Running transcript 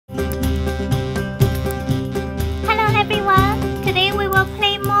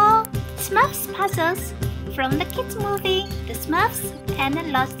puzzles from the kids movie, The Smurfs and the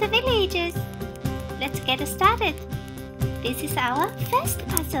Lost Villages. Let's get started. This is our first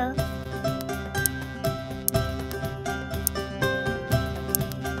puzzle.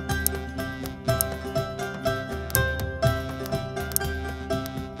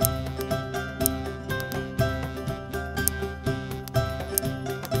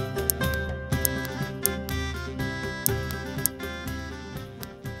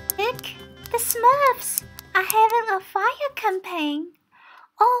 Look, the Smurfs are having a fire campaign.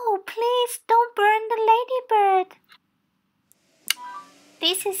 Oh, please don't burn the ladybird.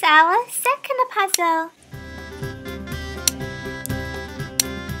 This is our second puzzle.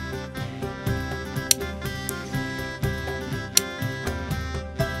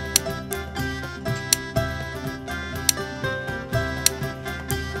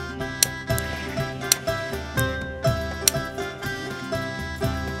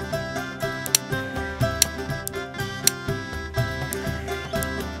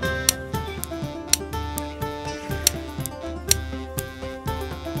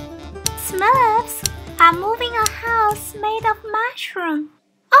 Smurfs are moving a house made of mushroom.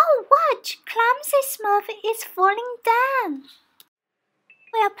 Oh, watch! Clumsy Smurf is falling down.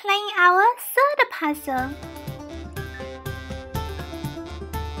 We are playing our third puzzle.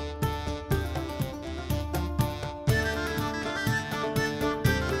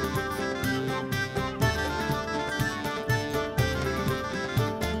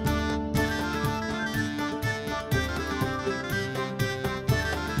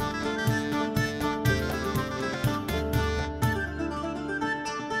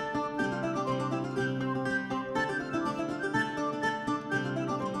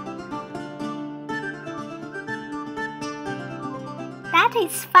 That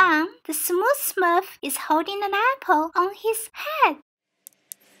is fun. The smooth Smurf is holding an apple on his head.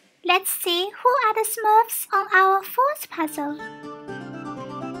 Let's see who are the Smurfs on our fourth puzzle.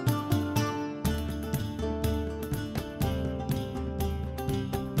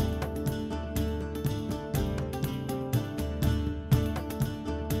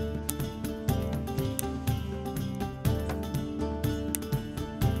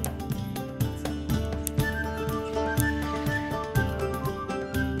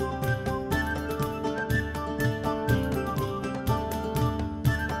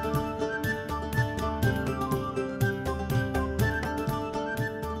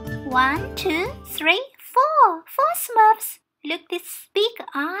 One, two, three, four. Four Smurfs. Look, these big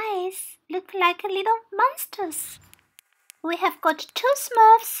eyes look like little monsters. We have got two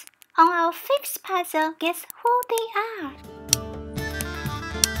Smurfs on our fifth puzzle. Guess who they are?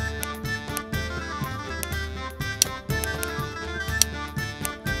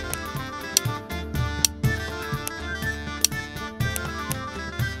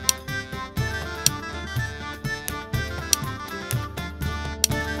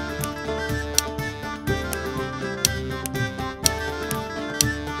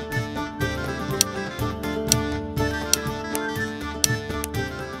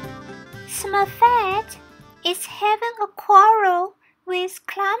 Smurfette is having a quarrel with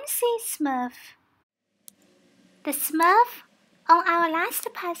Clumsy Smurf. The Smurf on our last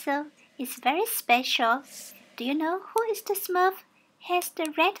puzzle is very special. Do you know who is the Smurf has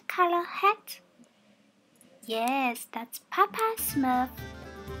the red color hat? Yes, that's PapaSmurf.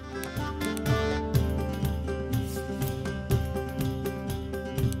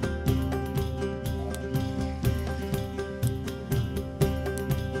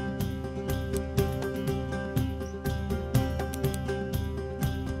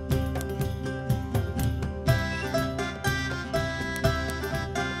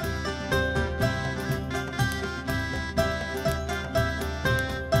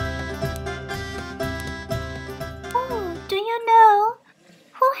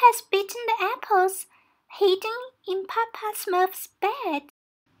 Has beaten the apples hidden in PapaSmurf's bed.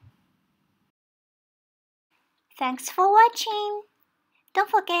 Thanks for watching. Don't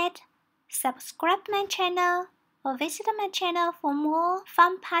forget, subscribe my channel or visit my channel for more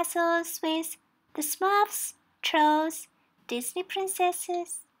fun puzzles with the Smurfs, Trolls, Disney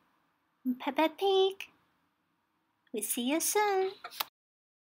Princesses, and Peppa Pig. We'll see you soon.